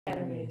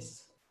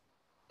enemies.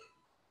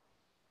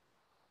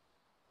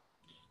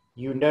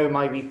 You know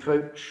my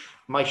reproach,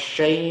 my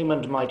shame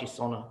and my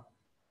dishonor.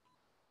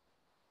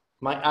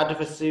 My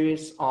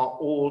adversaries are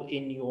all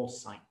in your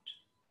sight.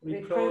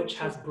 Reproach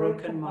has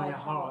broken my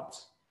heart.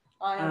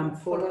 I am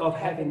full of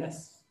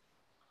heaviness.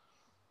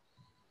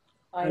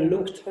 I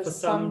looked for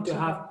some to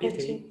have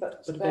pity,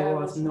 but there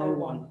was no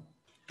one.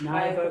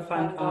 Neither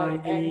found I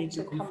any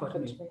to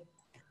comfort me.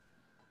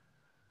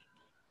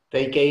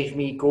 They gave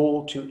me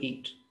gall to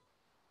eat,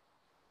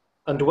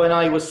 and when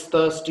I was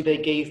thirsty, they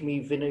gave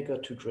me vinegar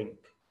to drink.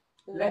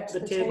 Let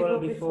the table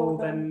before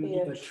them be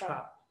a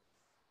trap,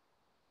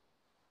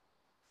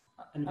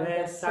 and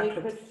their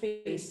sacred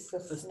feasts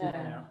a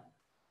snare.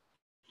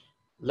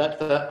 Let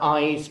their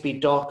eyes be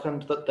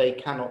darkened that they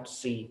cannot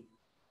see,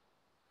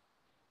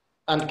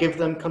 and give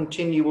them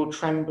continual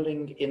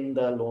trembling in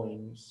their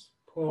loins.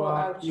 Pour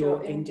out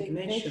your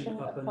indignation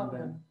upon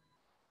them,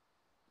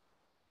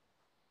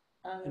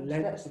 and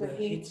let the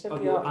heat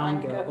of your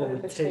anger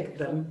overtake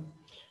them.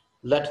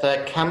 Let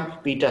their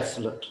camp be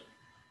desolate,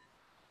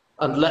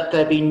 and let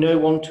there be no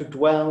one to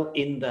dwell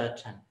in their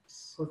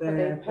tents. For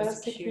they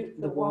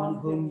persecute the one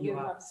whom you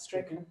have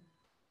stricken,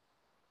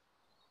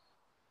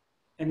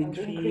 and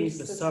increase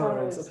the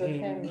sorrows of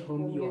him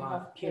whom you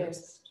have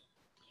pierced.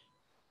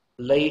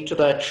 Lay to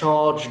their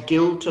charge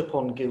guilt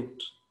upon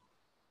guilt,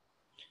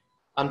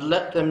 and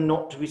let them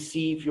not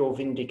receive your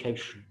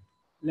vindication.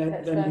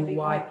 Let them be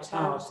wiped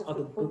out of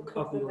the book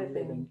of the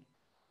living,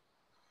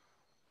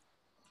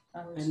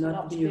 and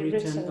not be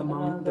written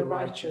among the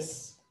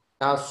righteous.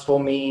 As for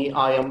me,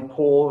 I am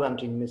poor and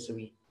in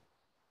misery.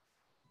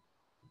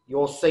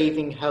 Your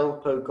saving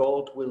help, O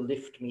God, will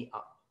lift me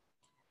up.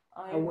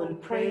 I will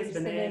praise the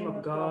name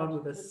of God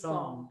with a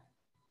song.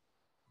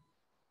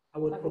 I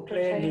will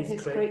proclaim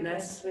his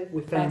greatness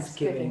with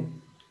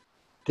thanksgiving.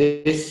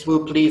 This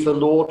will please the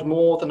Lord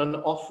more than an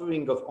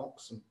offering of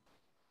oxen,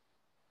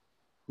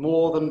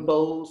 more than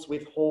bulls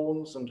with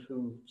horns and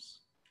hooves.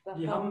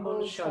 The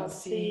humble shall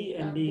see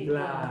and be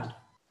glad.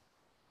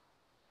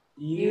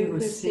 You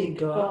who seek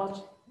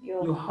God,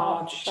 your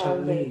heart shall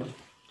live.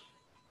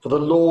 For the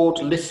Lord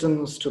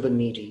listens to the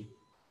needy,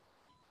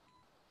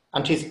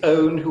 and his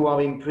own who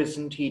are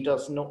imprisoned he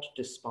does not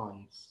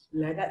despise.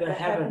 Let the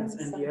heavens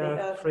and the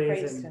earth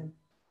praise him,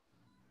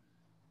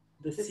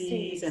 the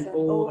seas and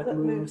all that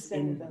moves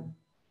in them.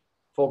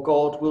 For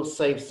God will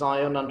save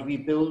Zion and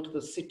rebuild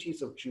the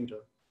cities of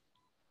Judah.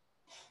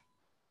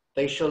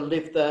 They shall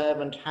live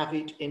there and have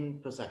it in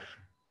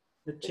possession.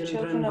 The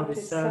children of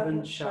his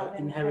servants shall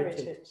inherit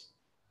it,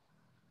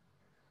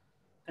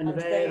 and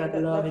they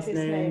that love his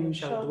name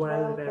shall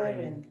dwell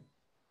therein.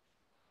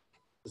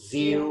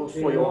 Zeal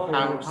for your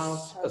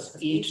house has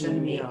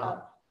eaten me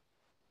up.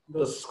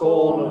 The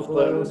scorn of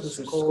those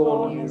who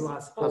scorn you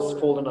has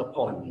fallen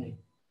upon me.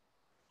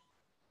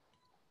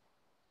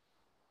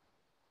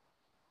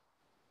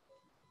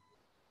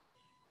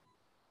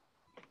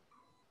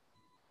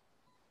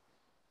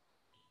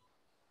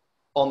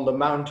 On the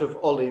Mount of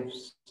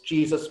Olives,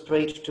 Jesus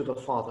prayed to the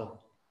Father,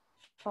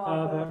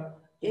 Father,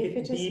 if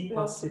it be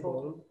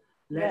possible,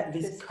 let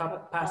this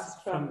cup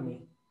pass from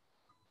me.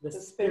 The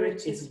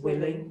spirit is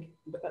willing,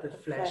 but the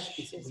flesh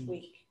is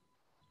weak.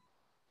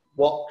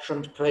 Watch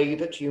and pray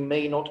that you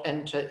may not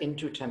enter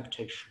into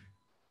temptation.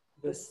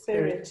 The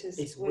spirit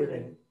is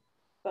willing,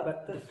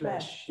 but the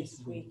flesh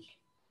is weak.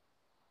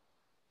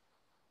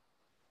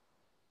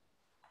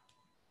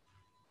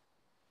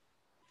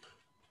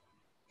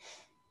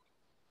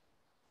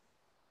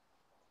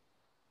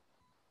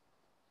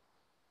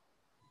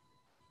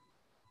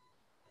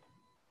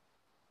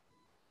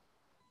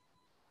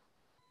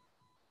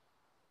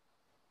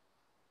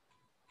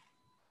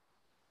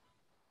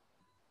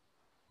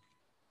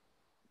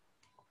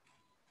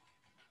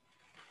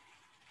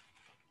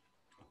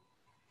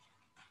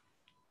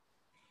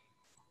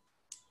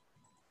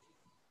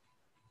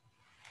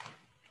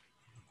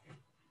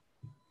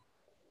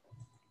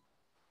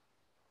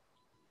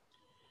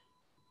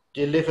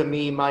 Deliver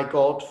me, my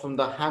God, from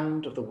the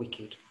hand of the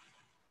wicked,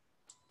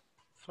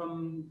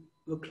 from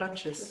the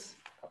clutches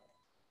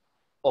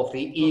of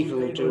the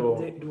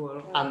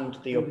evildoer and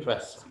the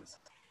oppressor.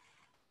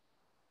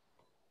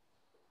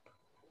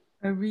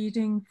 A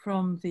reading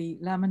from the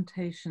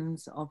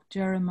Lamentations of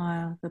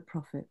Jeremiah the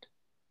prophet.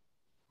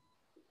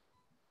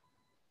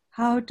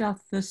 How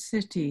doth the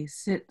city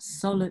sit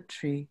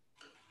solitary,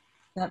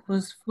 that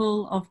was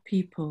full of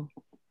people?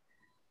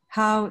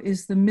 How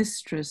is the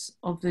mistress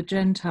of the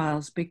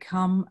Gentiles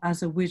become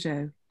as a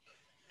widow?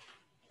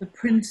 The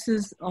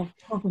princes of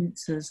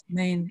provinces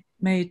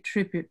made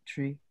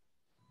tributary.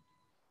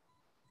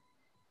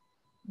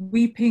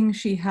 Weeping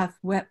she hath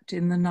wept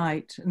in the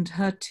night, and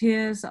her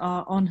tears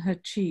are on her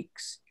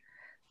cheeks.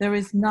 There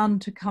is none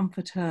to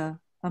comfort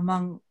her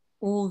among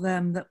all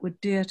them that were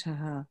dear to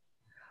her.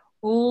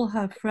 All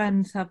her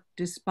friends have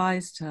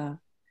despised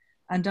her,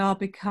 and are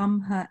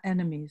become her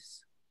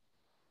enemies.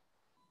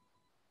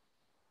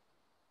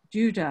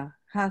 Judah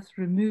hath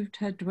removed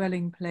her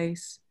dwelling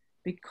place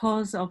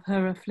because of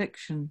her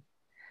affliction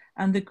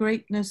and the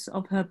greatness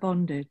of her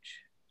bondage.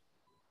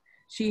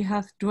 She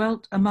hath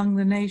dwelt among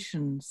the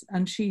nations,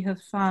 and she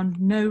hath found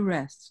no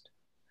rest.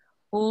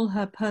 All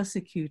her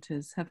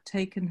persecutors have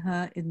taken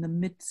her in the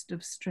midst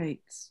of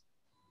straits.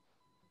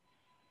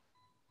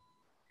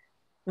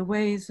 The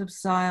ways of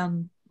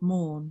Zion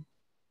mourn,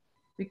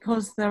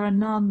 because there are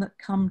none that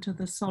come to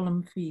the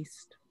solemn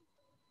feast.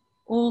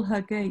 All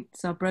her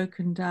gates are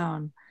broken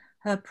down,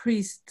 her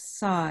priests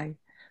sigh,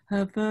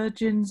 her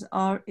virgins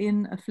are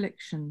in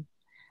affliction,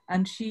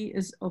 and she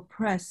is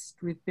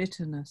oppressed with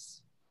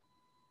bitterness.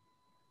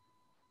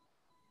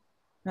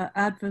 Her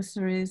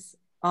adversaries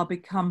are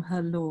become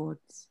her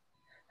lords,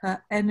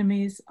 her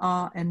enemies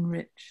are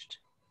enriched,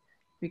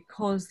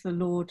 because the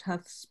Lord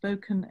hath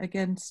spoken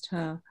against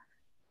her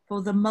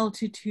for the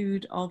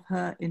multitude of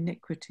her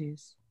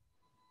iniquities.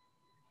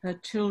 Her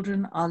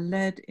children are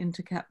led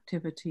into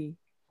captivity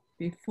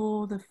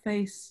before the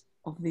face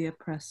of the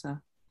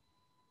oppressor.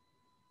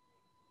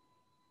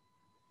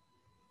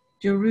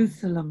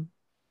 Jerusalem,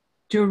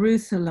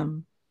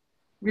 Jerusalem,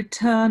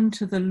 return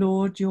to the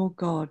Lord your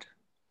God.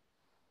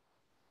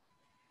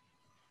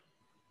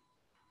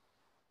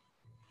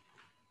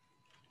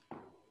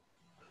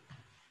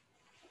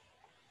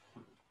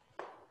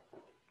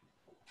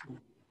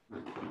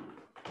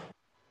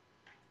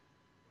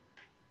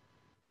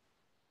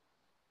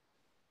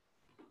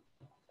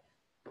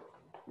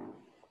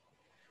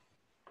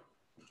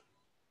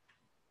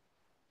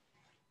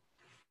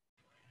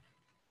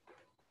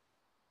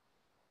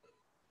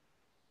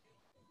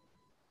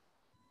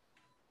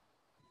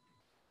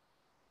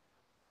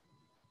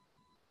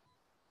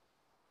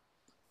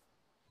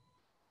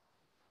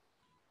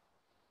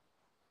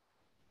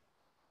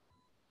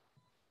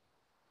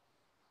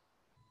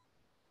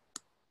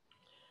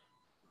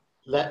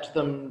 Let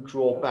them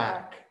draw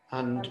back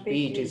and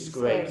be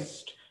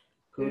disgraced,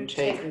 who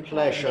take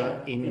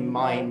pleasure in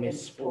my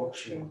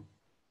misfortune.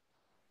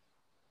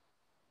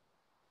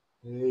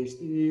 Haste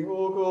thee,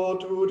 O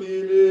God, to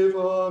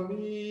deliver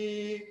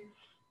me.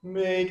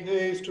 Make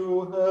haste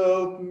to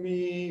help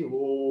me,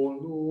 O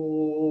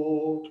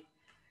Lord.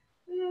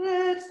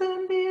 Let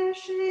them be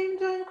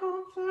ashamed and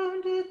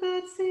confounded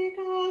that seek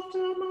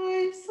after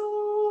my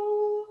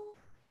soul.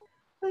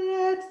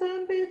 Let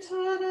them be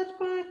turned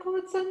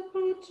backwards and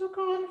put to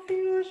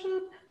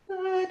confusion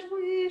that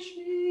wish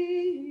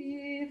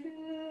me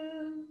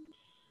evil.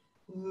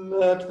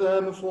 Let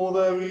them for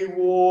their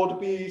reward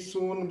be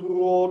soon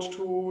brought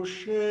to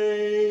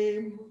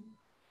shame,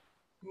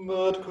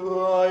 that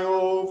cry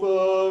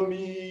over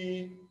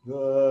me,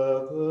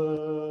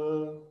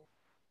 there.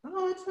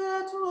 But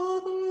that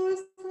all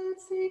those that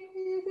seek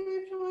thee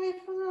be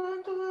joyful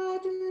and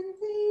glad in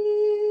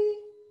thee,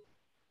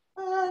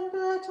 and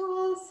that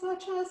all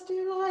such as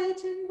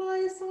delight in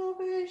thy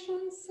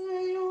salvation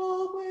say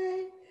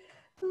always,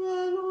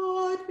 the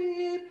Lord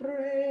be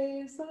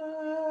praised.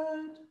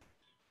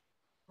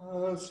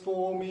 As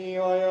for me,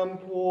 I am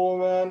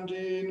poor and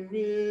in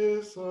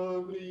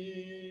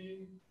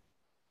misery.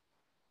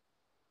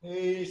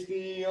 Haste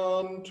thee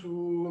unto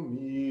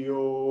me,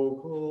 O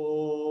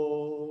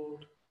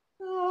God.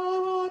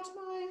 Thou art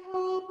my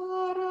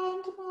helper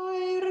and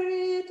my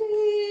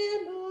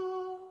redeemer.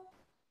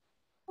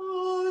 O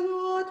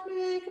Lord,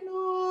 make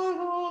no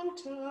long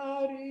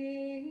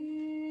tarrying.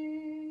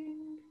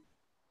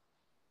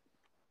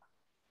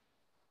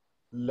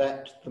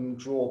 Let them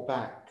draw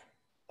back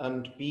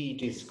and be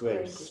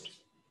disgraced,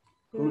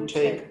 who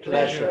take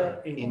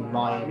pleasure in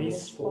my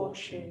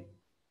misfortune.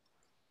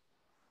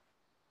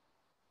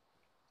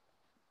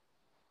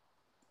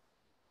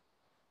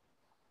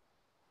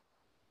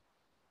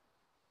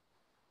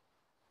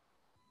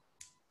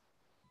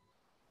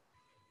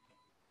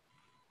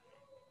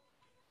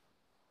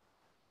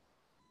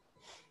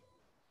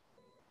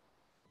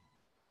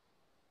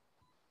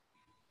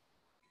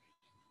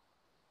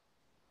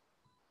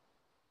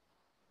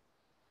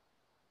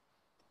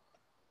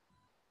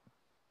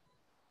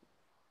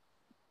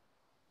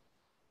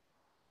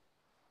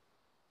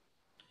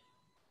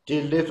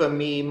 Deliver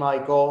me, my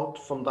God,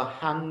 from the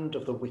hand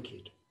of the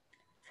wicked,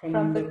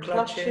 from the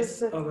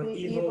clutches of the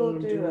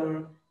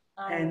evildoer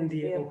and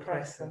the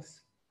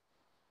oppressors.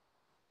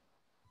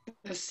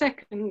 The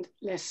second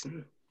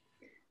lesson.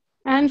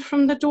 And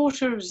from the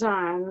daughter of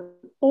Zion,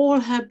 all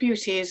her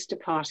beauty is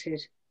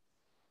departed.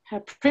 Her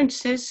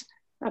princes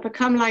are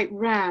become like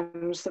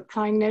rams that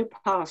find no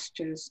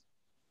pastures,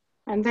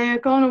 and they are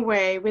gone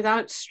away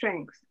without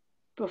strength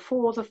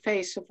before the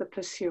face of the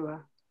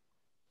pursuer.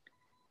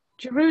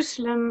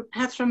 Jerusalem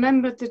hath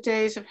remembered the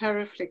days of her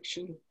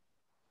affliction,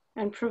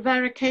 and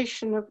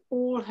prevarication of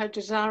all her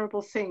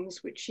desirable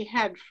things which she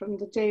had from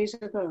the days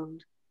of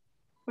old,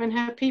 when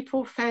her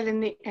people fell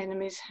in the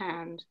enemy's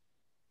hand,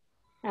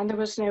 and there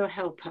was no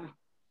helper.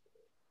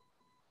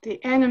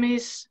 The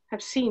enemies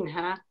have seen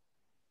her,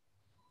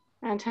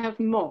 and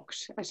have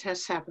mocked at her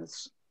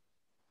Sabbaths.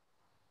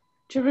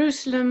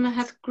 Jerusalem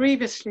hath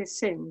grievously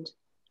sinned,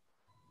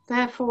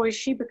 therefore is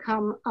she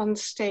become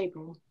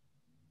unstable.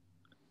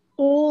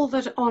 All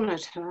that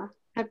honoured her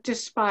have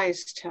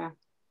despised her,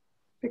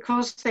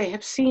 because they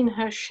have seen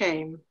her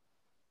shame.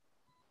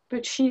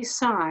 But she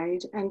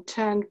sighed and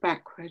turned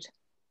backward.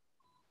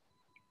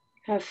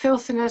 Her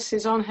filthiness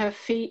is on her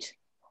feet,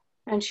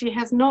 and she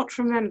hath not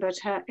remembered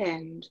her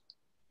end.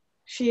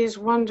 She is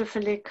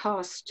wonderfully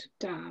cast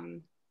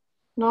down,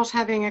 not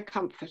having a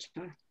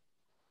comforter.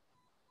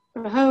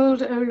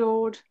 Behold, O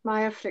Lord,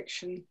 my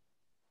affliction,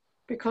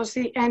 because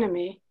the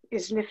enemy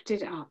is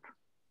lifted up.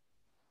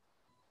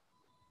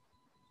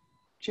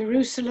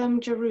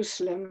 Jerusalem,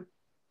 Jerusalem,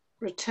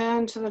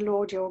 return to the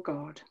Lord your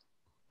God.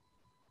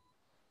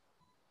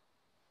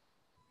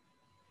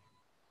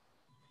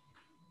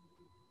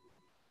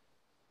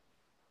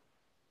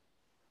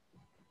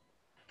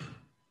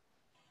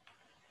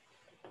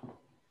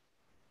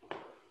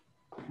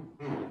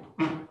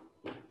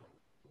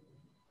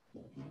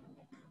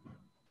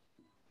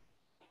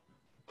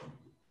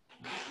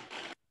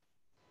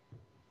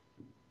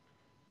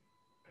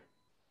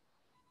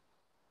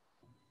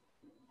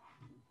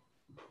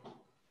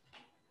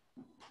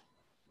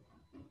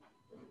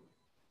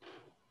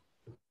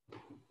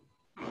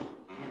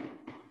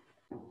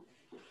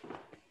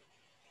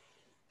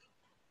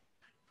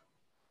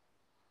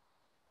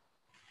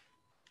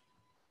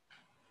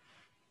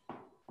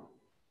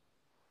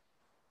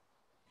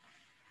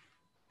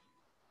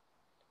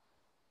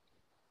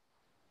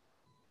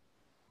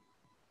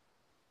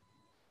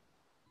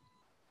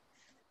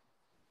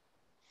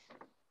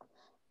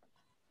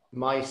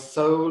 My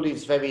soul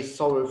is very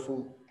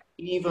sorrowful,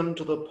 even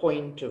to the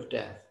point of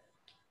death.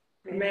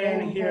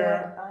 Remain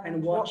here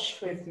and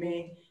watch with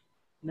me.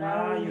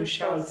 Now you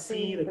shall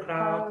see the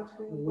crowd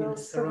who will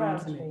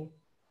surround me.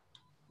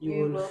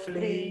 You will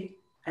flee,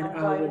 and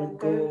I will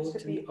go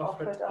to be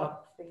offered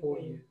up for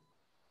you.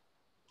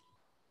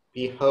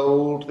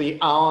 Behold, the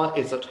hour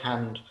is at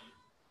hand,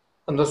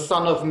 and the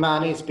Son of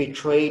Man is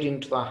betrayed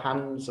into the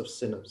hands of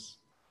sinners.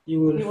 You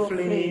will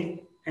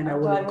flee, and I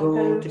will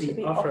go to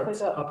be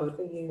offered up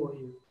for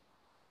you.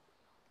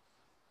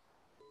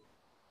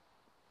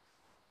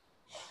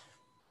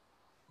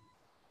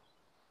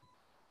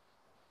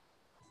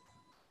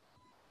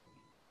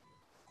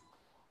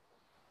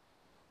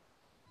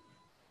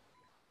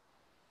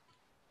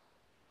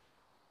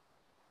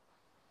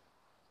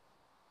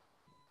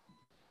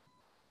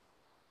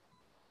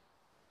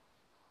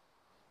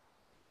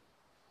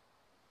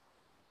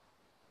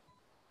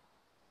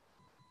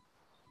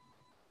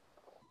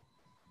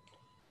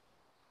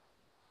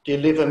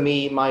 Deliver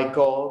me, my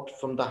God,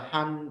 from the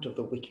hand of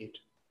the wicked,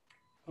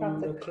 From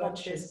the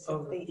clutches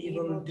of the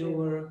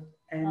evildoer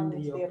and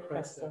the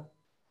oppressor.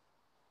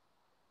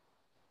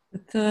 The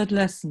third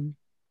lesson.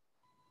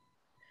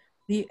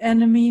 The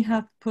enemy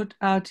hath put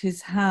out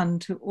his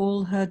hand to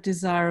all her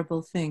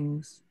desirable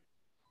things,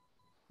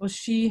 for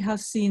she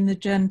hath seen the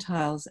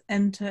Gentiles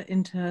enter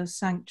into her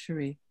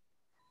sanctuary,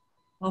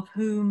 of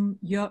whom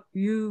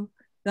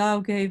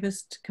thou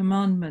gavest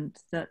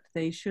commandment that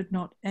they should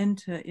not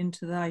enter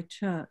into thy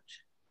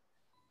church.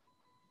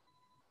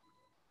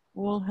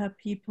 All her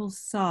people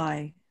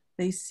sigh,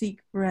 they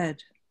seek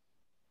bread.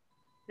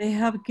 They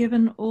have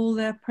given all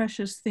their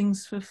precious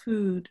things for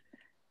food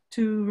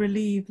to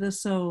relieve the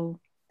soul.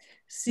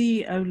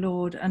 See, O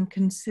Lord, and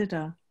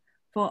consider,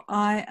 for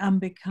I am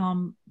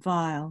become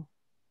vile.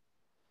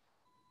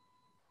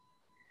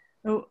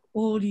 O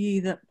all ye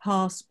that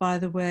pass by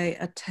the way,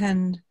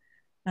 attend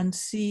and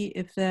see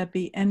if there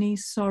be any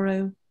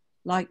sorrow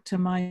like to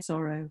my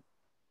sorrow.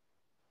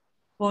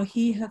 For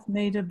he hath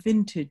made a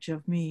vintage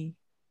of me,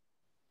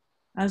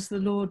 as the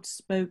Lord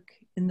spoke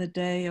in the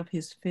day of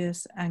his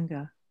fierce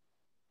anger.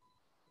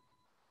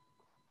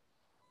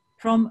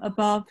 From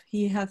above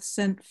he hath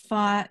sent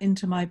fire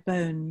into my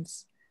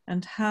bones,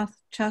 and hath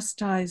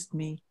chastised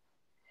me.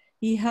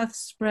 He hath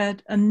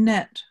spread a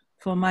net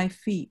for my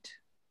feet.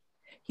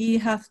 He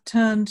hath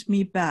turned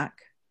me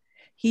back.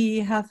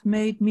 He hath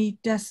made me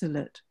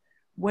desolate,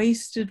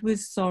 wasted with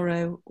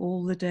sorrow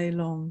all the day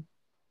long.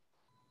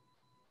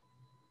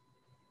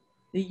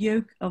 The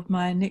yoke of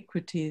my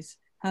iniquities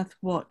hath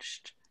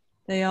watched.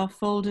 They are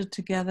folded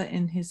together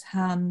in his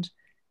hand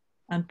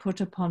and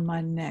put upon my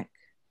neck.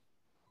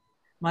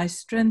 My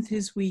strength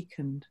is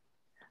weakened.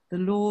 The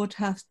Lord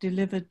hath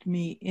delivered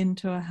me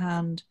into a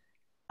hand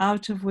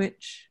out of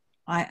which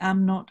I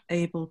am not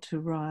able to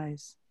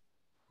rise.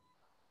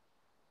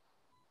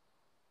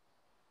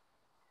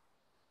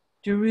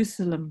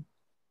 Jerusalem,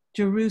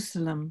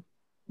 Jerusalem,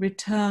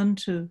 return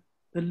to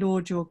the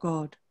Lord your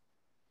God.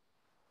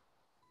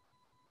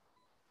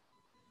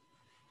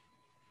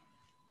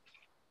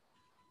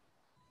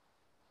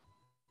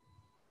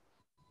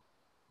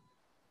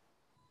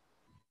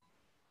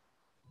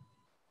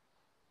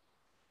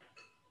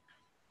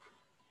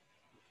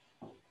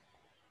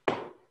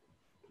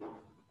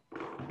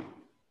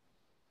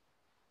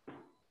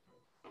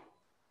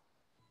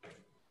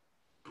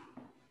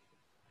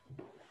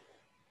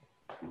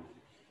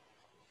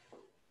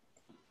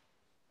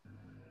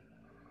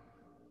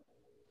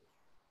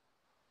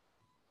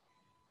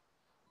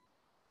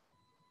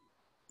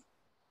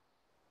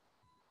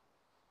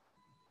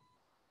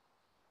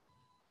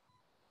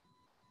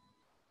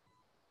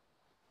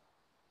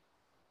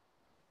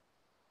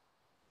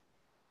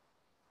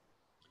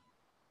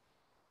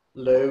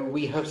 Lo,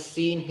 we have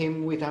seen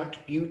him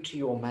without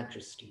beauty or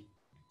majesty.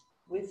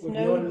 With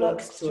no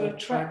looks to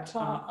attract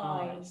our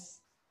eyes.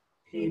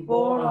 He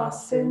bore our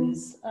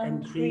sins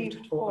and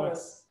grieved for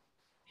us.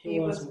 He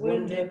was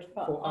wounded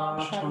for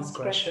our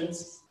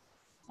transgressions,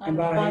 and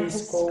by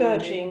his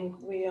scourging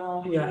we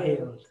are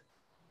healed.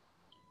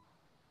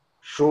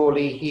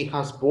 Surely he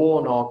has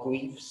borne our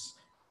griefs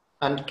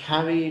and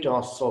carried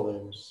our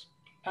sorrows.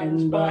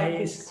 And by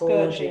his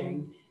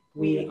scourging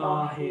we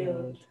are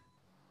healed.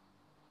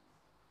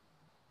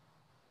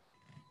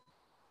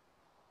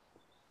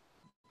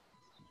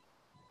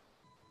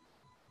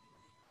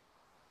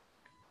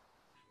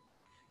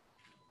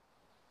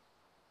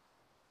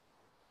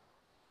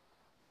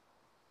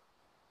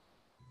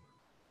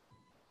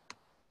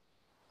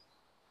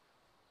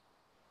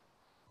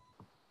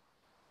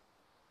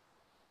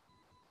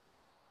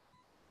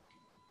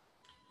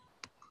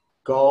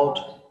 God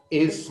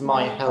is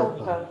my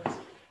helper.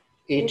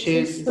 It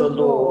is the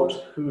Lord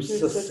who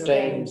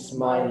sustains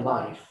my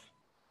life.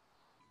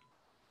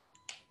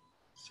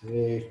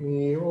 Save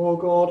me, O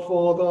God,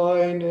 for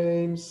thy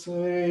name's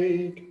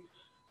sake,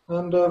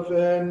 and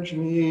avenge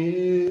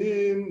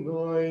me in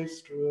thy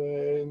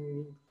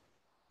strength.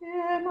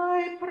 Hear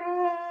my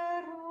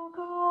prayer, O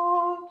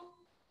God.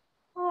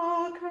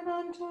 Hearken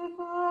unto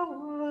the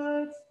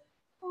words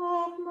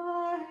of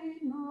my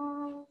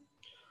mouth.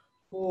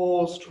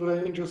 For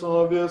strangers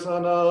are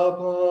risen up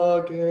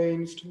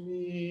against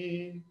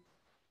me,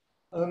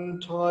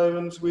 and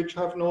tyrants which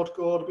have not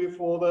God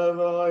before their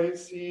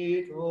eyes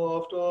seek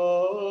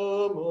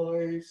after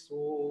my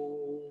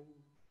soul.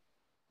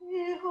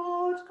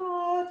 Behold,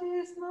 God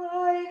is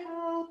my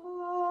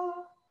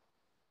helper.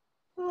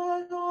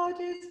 The Lord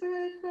is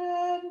with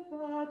them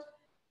that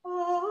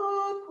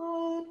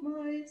uphold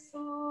my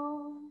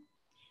soul.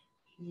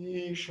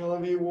 He shall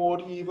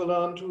reward evil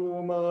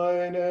unto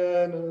mine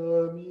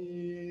enemies.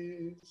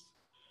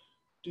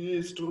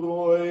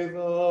 Destroy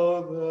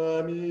thou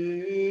them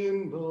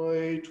in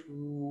thy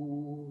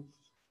truth.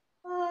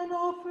 An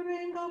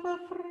offering of a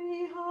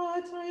free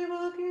heart I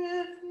will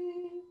give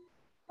thee,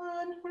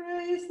 and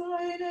praise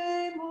thy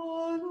name,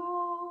 O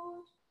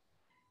Lord,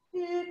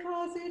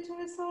 because it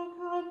is so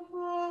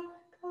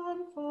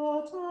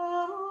comfortable.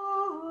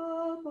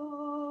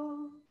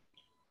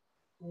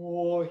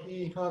 For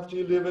he hath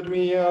delivered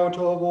me out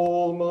of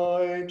all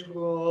my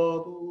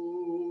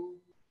trouble,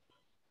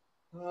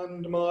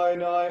 and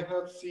mine eye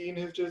hath seen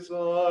his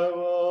desire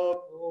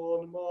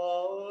upon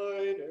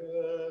mine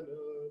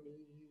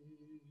enemies.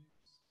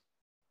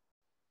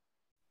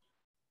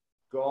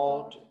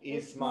 God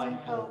is my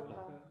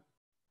helper.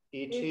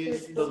 It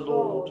is the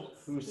Lord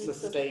who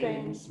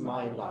sustains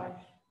my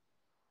life.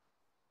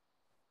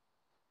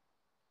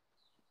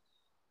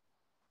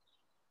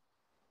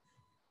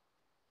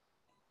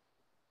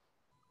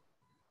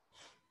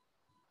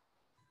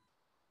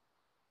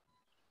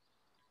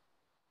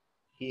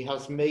 He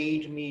has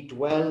made me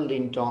dwell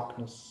in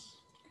darkness,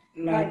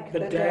 like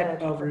the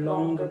dead of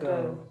long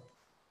ago.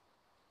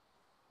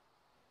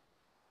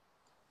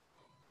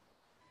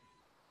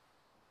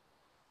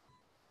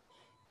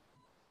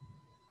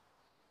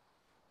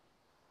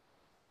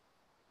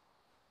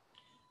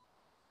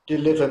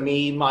 Deliver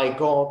me, my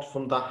God,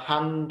 from the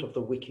hand of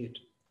the wicked,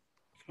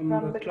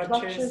 From the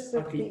clutches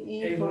of the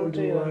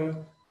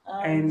evildoer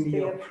and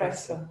the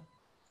oppressor.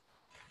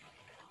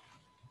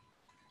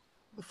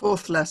 The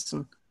fourth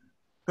lesson,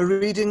 a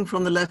reading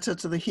from the letter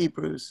to the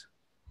Hebrews.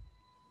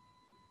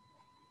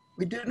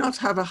 We do not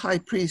have a high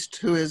priest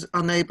who is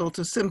unable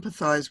to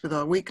sympathize with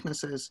our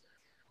weaknesses,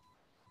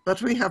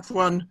 but we have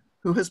one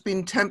who has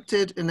been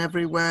tempted in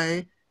every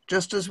way,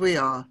 just as we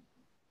are,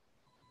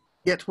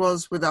 yet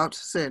was without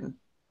sin.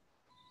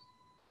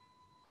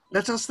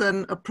 Let us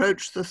then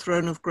approach the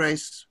throne of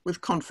grace with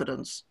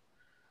confidence,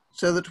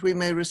 so that we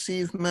may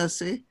receive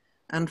mercy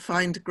and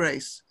find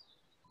grace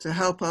to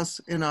help us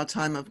in our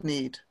time of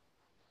need.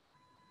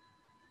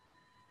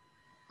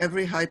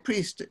 Every high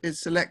priest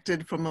is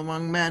selected from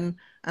among men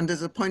and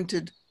is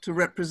appointed to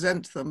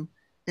represent them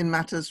in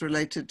matters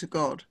related to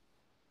God,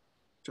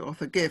 to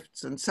offer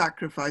gifts and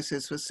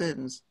sacrifices for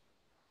sins.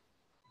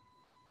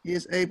 He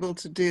is able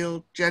to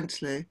deal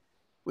gently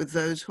with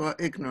those who are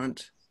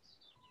ignorant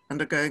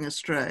and are going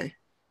astray,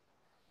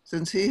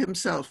 since he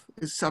himself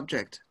is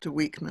subject to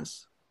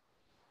weakness.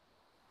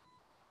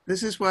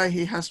 This is why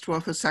he has to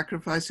offer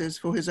sacrifices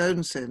for his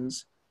own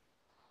sins,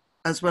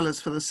 as well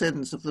as for the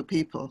sins of the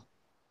people.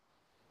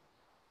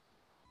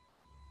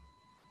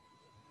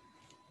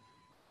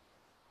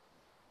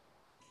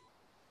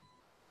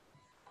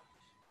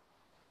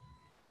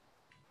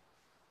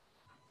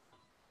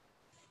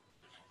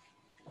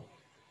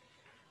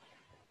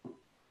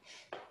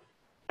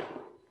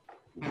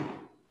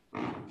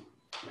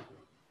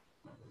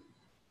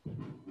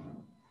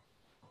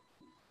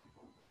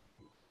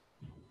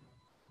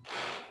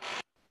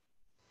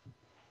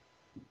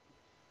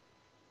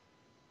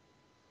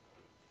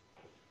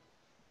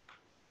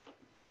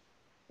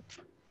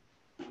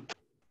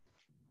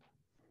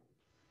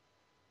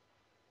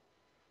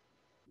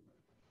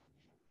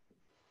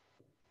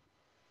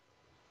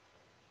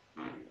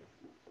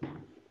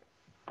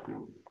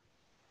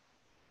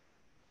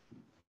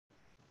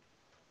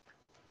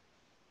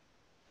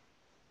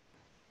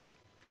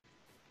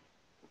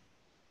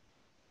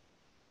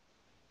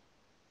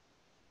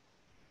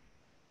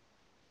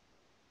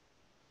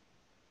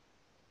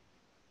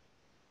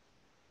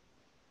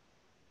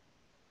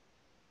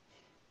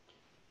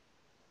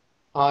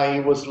 I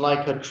was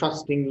like a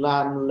trusting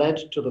lamb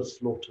led to the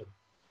slaughter.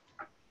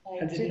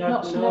 I did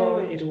not know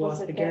it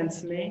was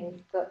against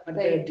me that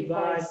they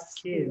devised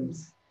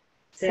schemes,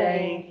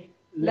 saying,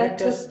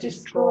 "Let us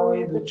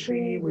destroy the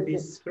tree with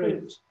its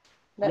fruit.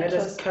 Let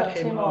us cut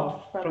him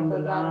off from the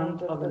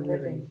land of the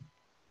living."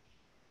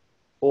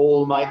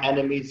 All my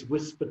enemies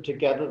whispered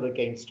together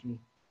against me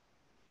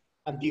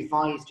and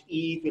devised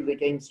evil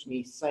against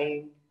me,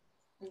 saying,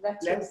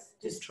 "Let us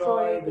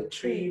destroy the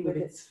tree with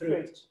its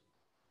fruit.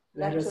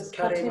 Let us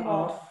cut him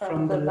off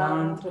from the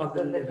land of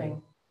the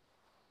living."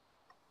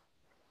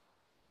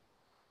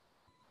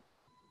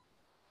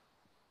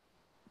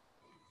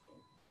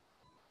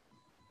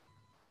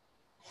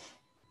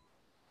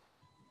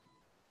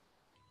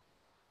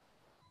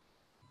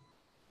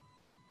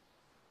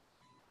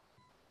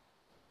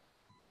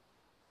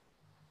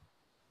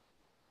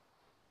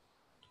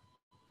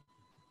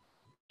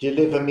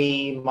 Deliver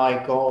me,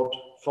 my God,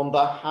 from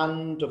the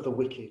hand of the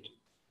wicked,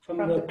 from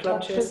the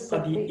clutches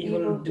of the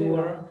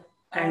evildoer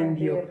and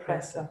the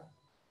oppressor.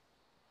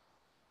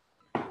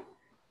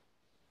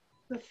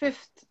 The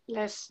fifth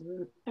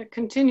lesson, a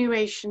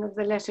continuation of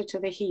the letter to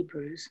the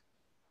Hebrews.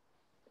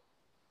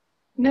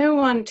 No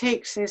one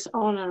takes this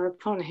honor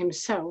upon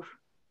himself.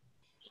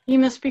 He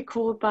must be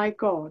called by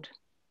God,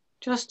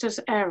 just as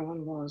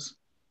Aaron was.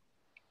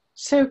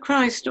 So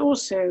Christ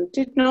also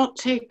did not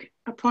take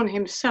upon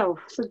himself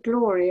the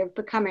glory of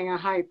becoming a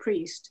high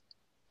priest.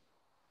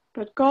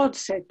 But God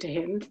said to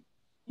him,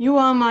 "You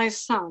are my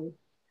son.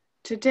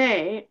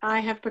 Today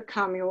I have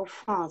become your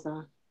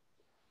father."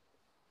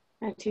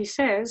 And he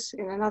says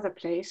in another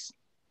place,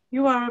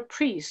 "You are a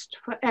priest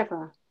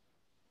forever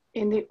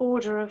in the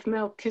order of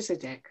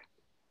Melchizedek."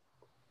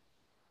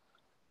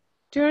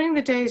 During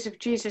the days of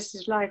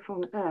Jesus' life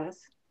on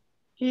earth,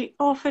 he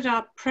offered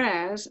up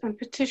prayers and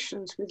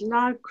petitions with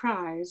loud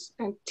cries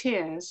and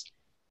tears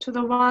to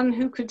the one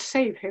who could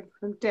save him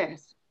from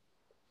death.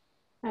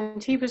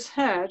 And he was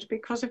heard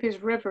because of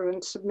his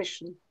reverent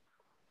submission.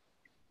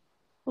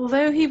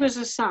 Although he was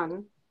a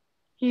son,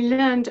 he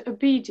learned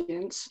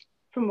obedience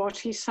from what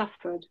he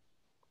suffered.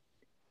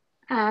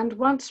 And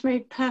once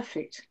made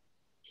perfect,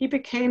 he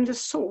became the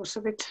source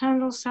of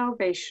eternal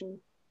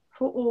salvation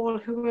for all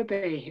who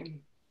obey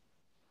him,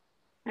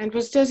 and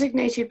was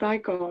designated by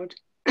God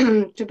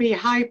to be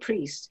high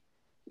priest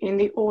in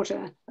the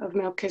order of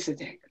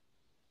Melchizedek.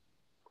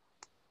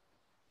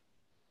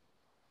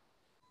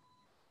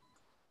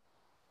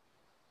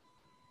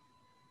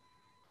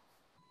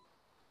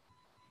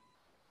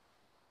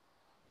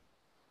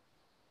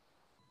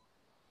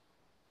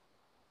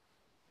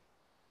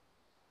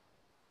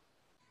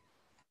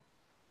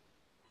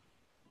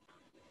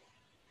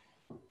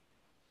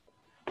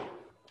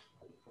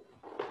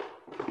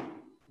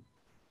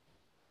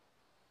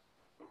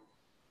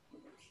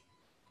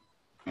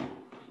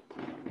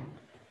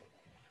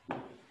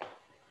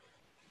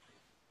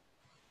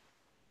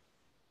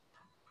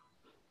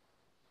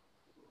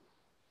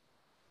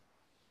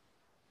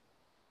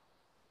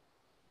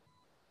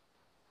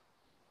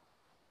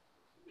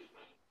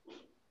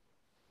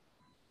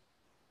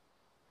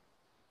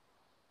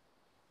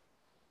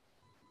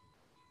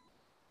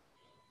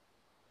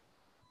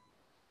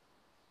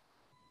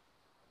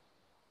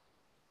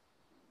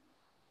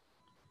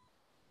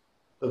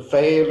 The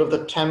veil of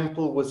the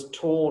temple was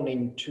torn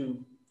in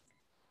two,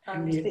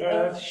 and the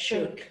earth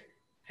shook,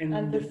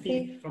 and the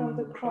thief from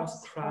the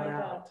cross cried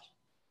out,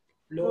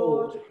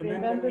 "Lord,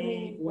 remember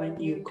me when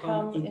you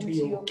come into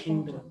your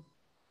kingdom."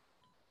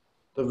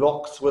 The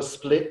rocks were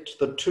split,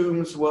 the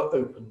tombs were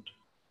opened,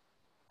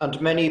 and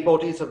many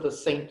bodies of the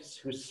saints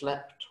who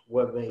slept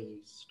were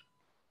raised.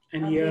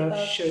 And the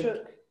earth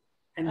shook,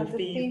 and the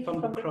thief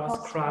from the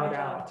cross cried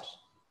out,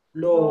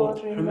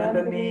 "Lord,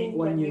 remember me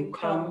when you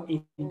come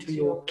into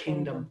your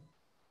kingdom."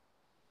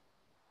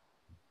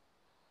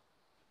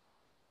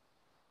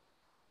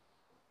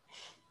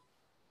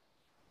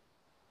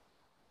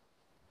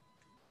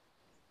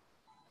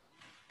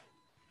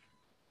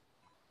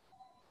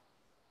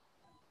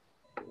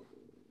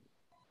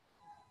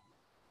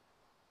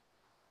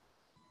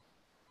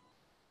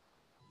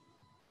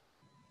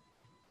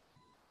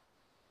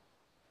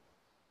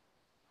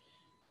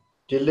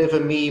 Deliver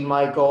me,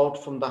 my God,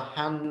 from the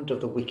hand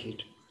of the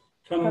wicked,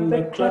 from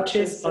the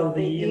clutches of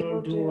the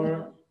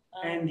evildoer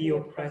and the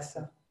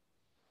oppressor.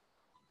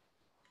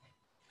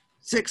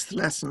 Sixth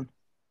lesson.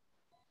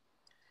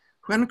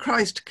 When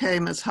Christ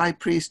came as high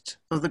priest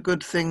of the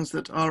good things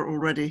that are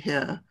already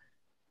here,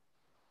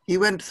 he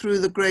went through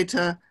the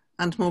greater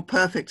and more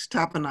perfect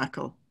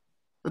tabernacle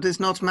that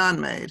is not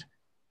man-made,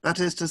 that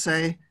is to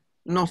say,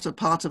 not a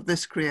part of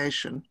this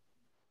creation.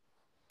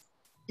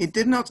 He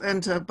did not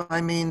enter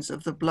by means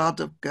of the blood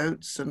of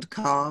goats and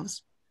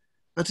calves,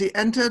 but he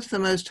entered the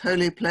most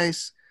holy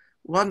place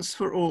once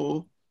for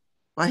all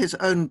by his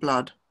own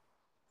blood,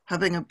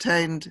 having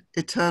obtained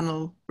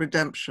eternal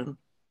redemption.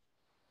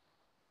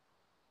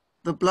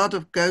 The blood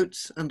of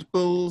goats and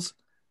bulls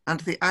and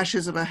the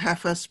ashes of a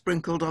heifer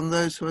sprinkled on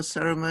those who are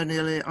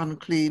ceremonially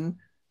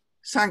unclean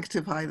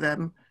sanctify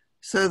them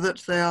so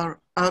that they are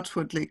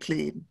outwardly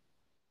clean.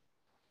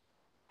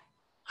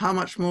 how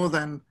much more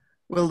then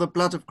will the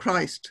blood of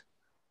Christ,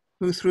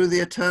 who through the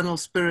eternal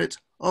Spirit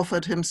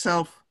offered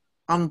himself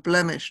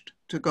unblemished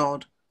to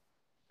God,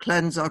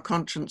 cleanse our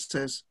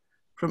consciences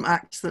from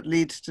acts that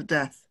lead to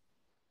death,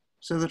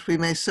 so that we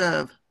may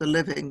serve the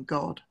living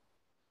God.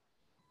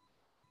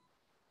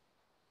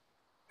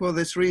 For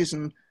this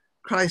reason,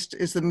 Christ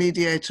is the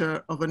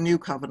mediator of a new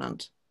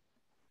covenant,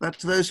 that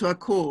those who are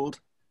called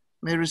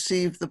may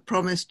receive the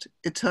promised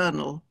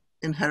eternal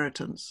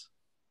inheritance.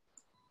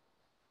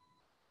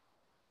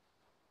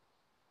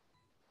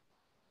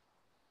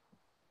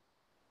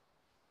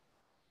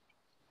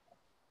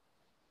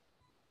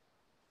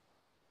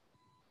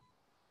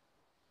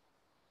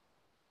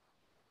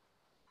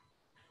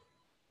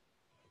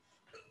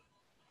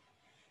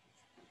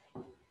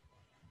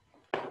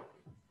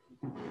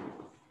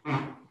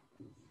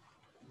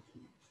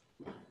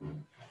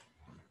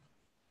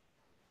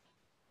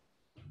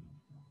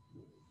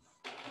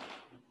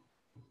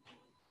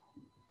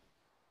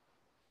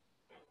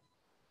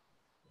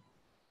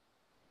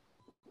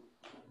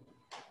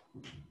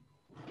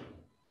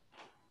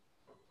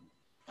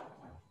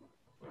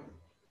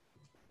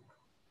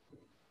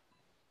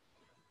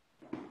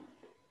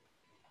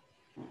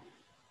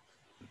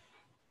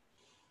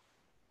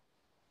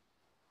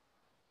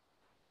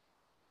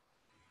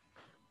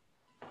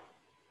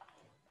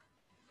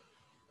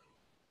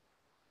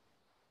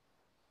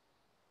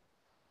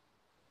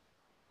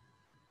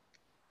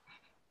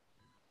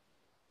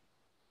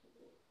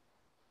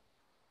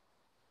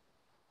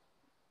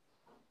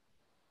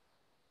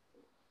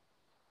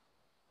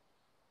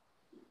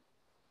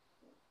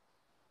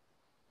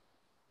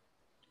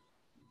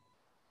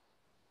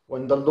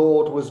 When the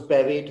Lord was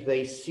buried,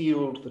 they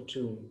sealed the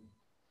tomb,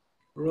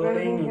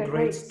 rolling a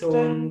great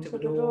stone to the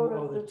door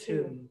of the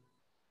tomb,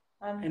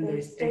 and they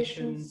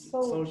stationed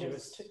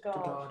soldiers to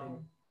guard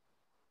him.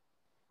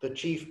 The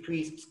chief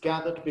priests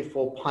gathered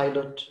before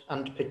Pilate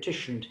and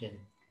petitioned him.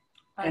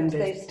 And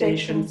they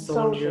stationed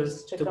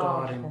soldiers to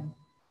guard him.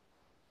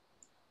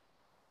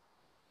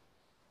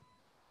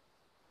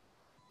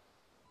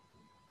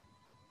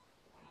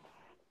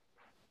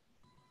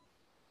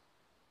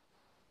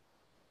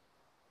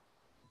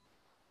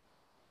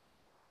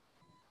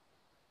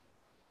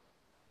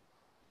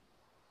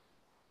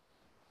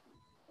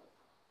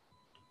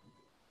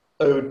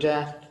 O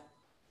death,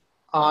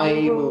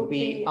 I will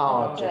be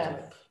our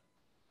death.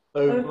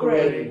 O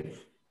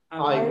grave,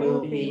 I will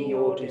be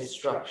your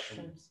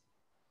destruction.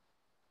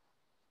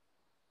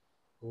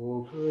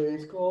 Oh,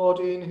 praise God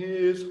in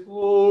his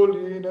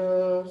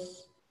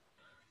holiness.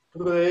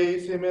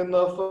 Praise him in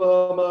the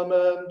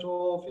firmament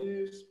of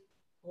his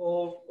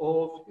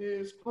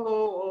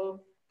power.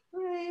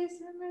 Praise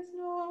him, his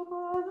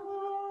noble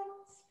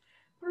acts.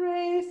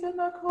 Praise him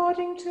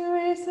according to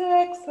his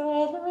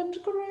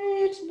excellent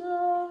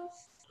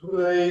greatness.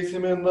 Praise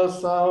him in the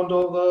sound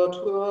of the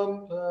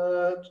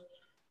trumpet.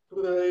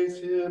 Praise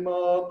him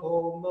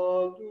upon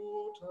the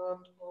lute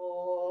and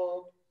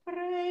harp.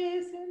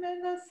 Praise him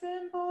in the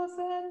cymbals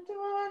and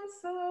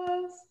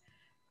dances.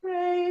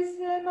 Praise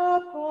him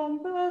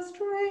upon the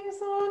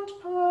strings and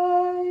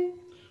pipe.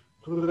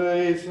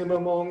 Praise him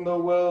among the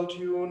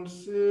well-tuned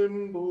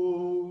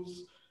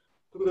cymbals.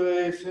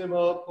 Praise him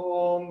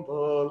upon the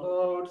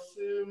loud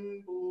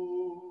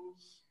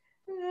cymbals.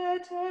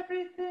 Let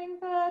everything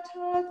that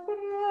hath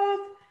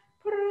breath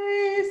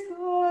praise the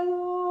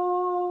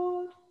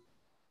Lord.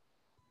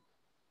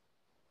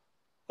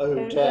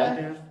 O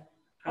death,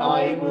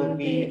 I will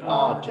be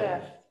our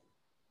death.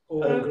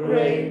 O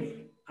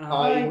grave,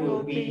 I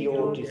will be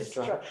your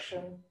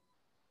destruction.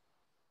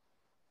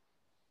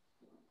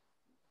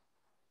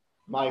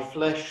 My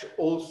flesh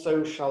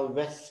also shall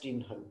rest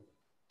in hope.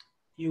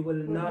 You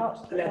will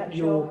not let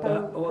your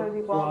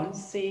Holy One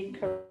see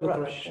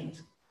corruption.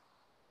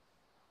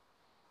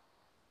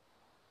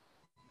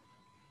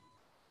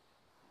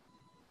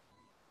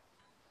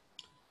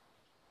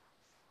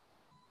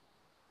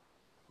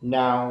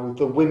 Now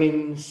the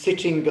women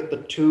sitting at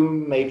the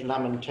tomb made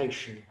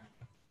lamentation,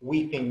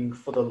 weeping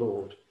for the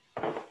Lord.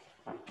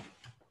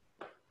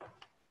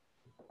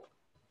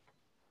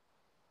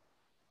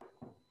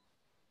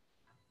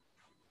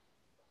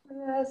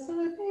 Blessed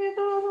be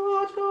the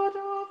Lord God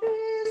of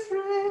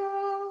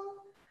Israel,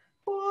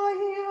 for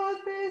he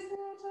hath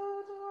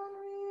visited and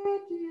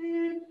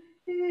redeemed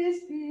his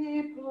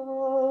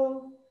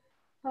people,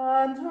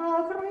 and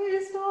hath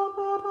raised up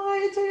a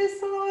mighty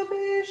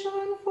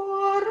salvation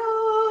for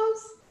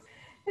us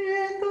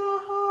in the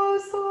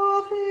house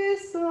of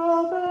his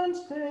servant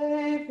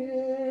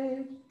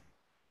David,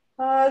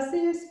 as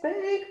he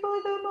spake by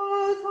the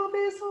mouth of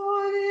his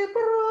holy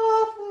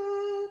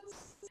prophets,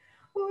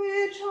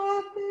 which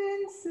hath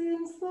been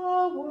since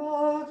the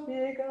world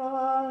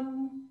began,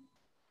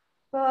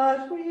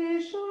 that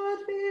we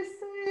should be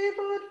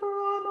saved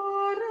from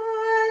our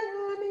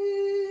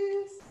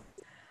enemies,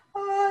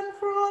 and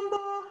from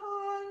the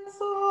hands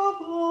of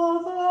all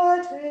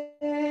that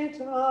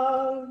hate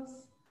us,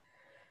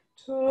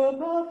 to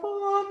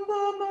perform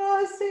the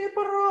mercy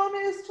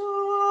promised to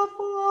our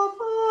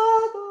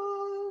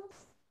forefathers,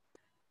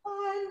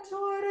 and to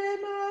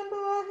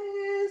remember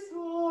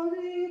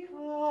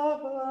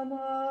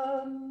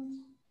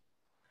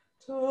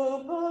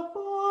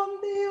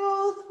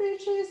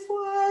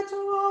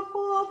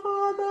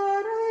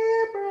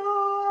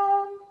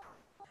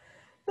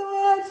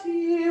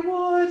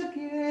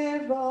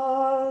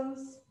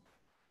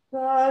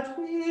that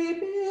we,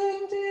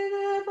 being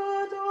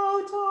delivered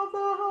out of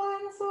the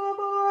hands of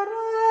our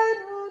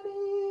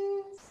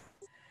enemies,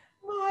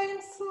 might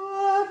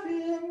serve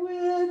him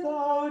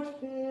without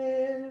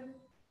fear,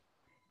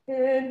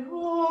 in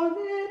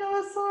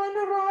holiness and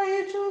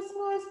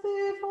righteousness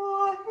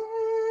before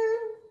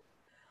him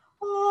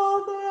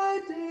all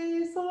the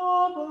days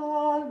of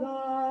our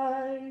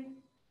life.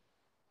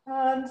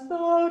 And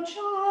thou,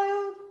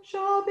 child,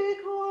 shalt be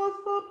called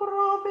the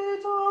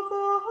prophet of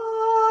the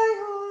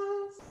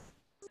highest,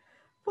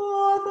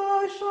 for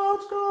thou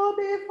shalt go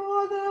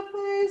before the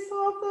face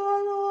of the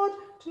Lord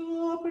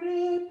to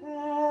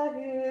prepare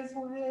his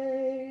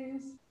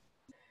ways,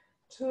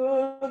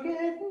 to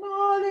give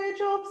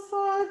knowledge of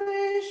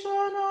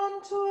salvation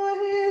unto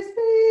his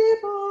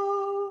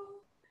people,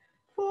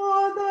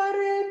 for the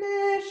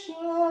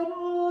remission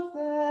of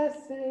their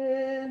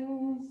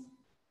sins,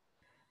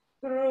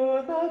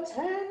 through the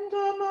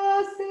tender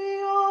mercy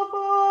of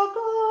our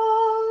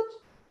God,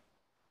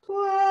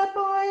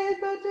 whereby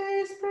the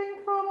day spring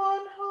from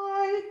on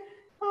high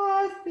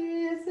hath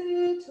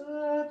visited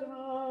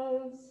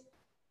us,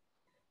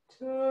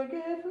 to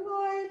give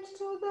light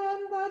to them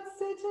that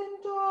sit in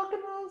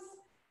darkness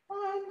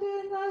and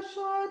in the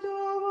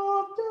shadow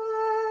of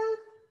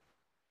death,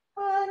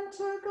 and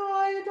to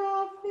guide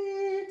our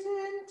feet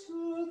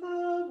into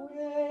the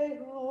way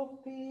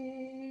of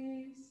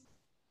peace.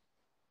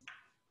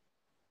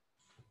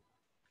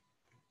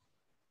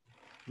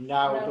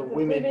 Now the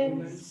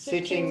women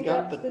sitting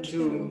at the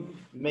tomb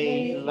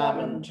made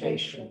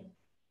lamentation,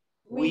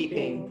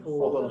 weeping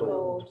for the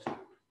Lord.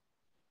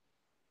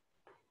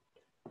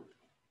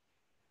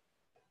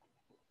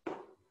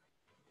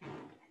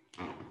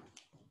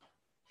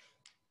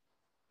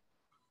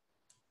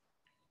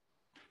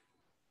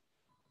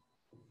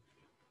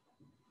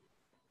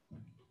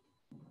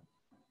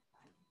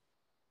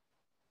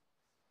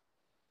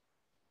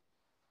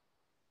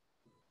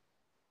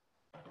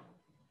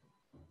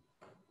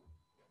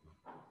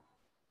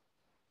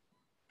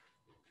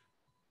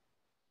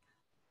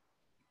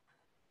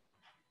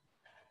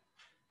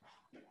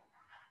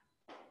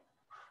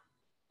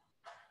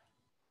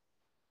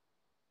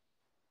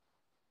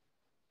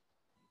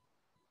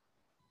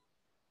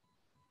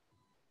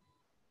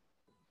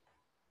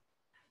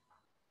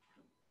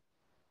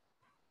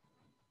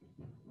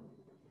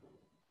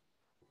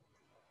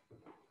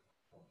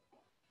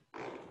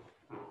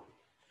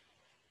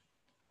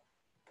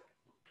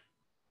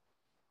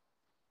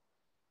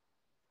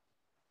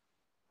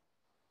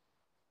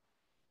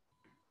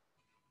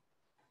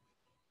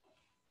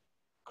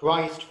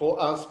 Christ for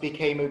us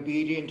became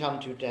obedient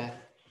unto death,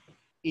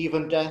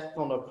 even death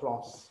on a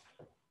cross.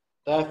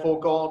 Therefore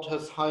God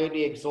has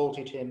highly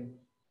exalted him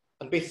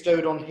and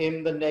bestowed on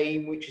him the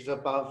name which is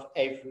above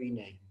every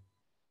name.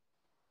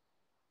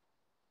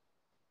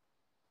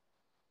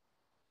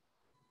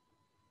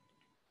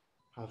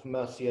 Have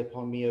mercy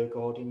upon me, O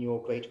God, in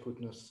your great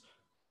goodness.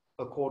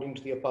 According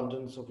to the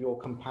abundance of your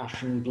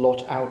compassion,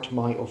 blot out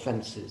my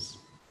offences.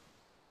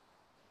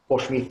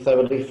 Wash me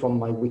thoroughly from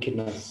my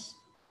wickedness,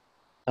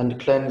 and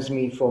cleanse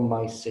me from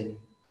my sin.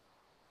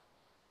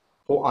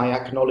 For I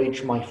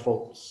acknowledge my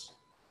faults,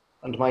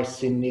 and my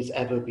sin is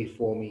ever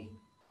before me.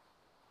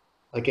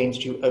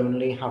 Against you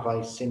only have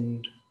I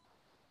sinned,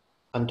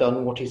 and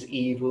done what is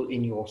evil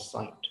in your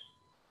sight,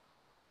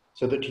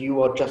 so that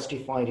you are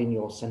justified in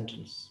your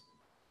sentence,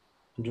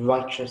 and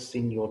righteous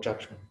in your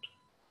judgment.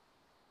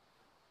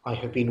 I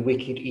have been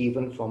wicked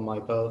even from my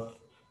birth,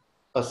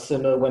 a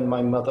sinner when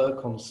my mother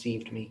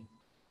conceived me.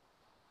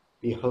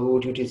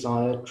 Behold, you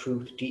desire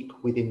truth deep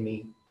within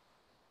me,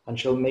 and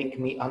shall make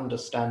me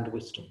understand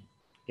wisdom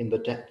in the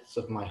depths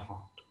of my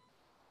heart.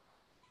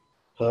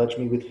 Purge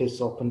me with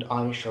hyssop, and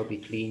I shall be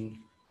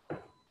clean.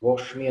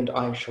 Wash me, and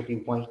I shall be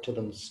whiter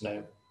than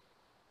snow.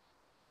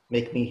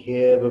 Make me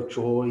hear of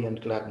joy and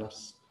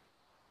gladness,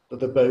 that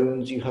the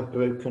bones you have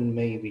broken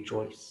may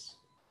rejoice.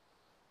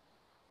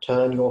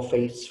 Turn your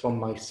face from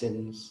my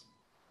sins,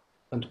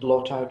 and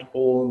blot out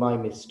all my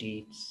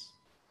misdeeds.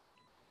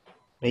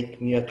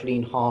 Make me a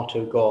clean heart,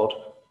 O God,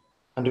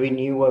 and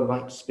renew a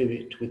right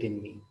spirit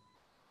within me.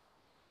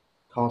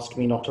 Cast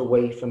me not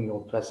away from your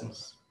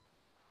presence,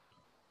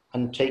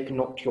 and take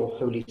not your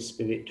Holy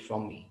Spirit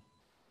from me.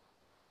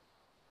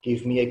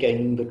 Give me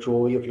again the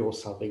joy of your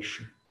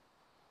salvation,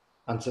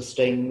 and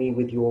sustain me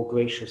with your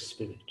gracious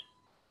Spirit.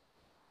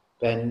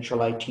 Then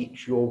shall I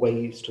teach your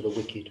ways to the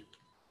wicked,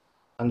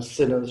 and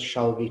sinners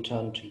shall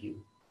return to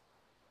you.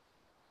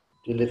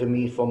 Deliver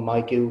me from my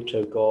guilt,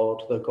 O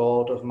God, the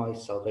God of my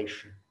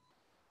salvation,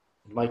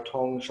 and my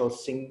tongue shall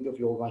sing of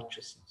your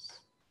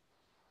righteousness.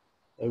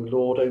 O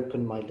Lord,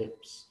 open my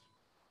lips,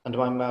 and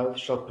my mouth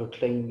shall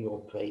proclaim your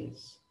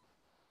praise.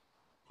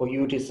 For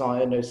you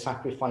desire no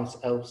sacrifice,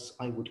 else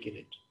I would give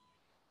it.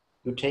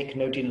 You take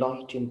no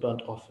delight in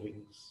burnt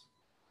offerings.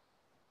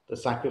 The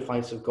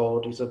sacrifice of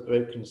God is a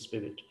broken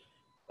spirit,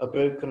 a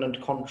broken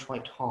and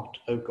contrite heart,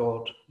 O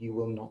God, you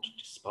will not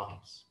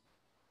despise.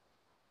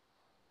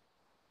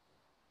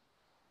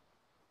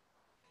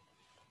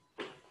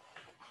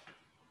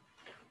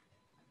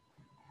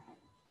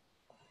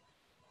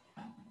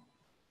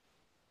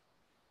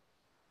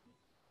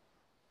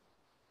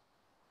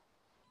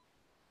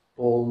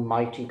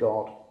 Almighty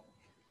God,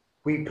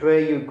 we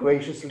pray you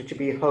graciously to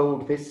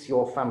behold this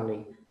your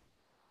family,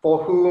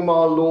 for whom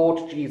our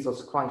Lord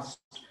Jesus Christ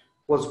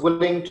was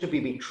willing to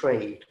be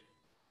betrayed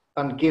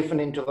and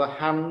given into the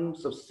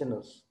hands of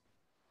sinners,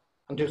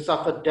 and to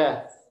suffer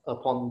death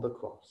upon the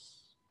cross.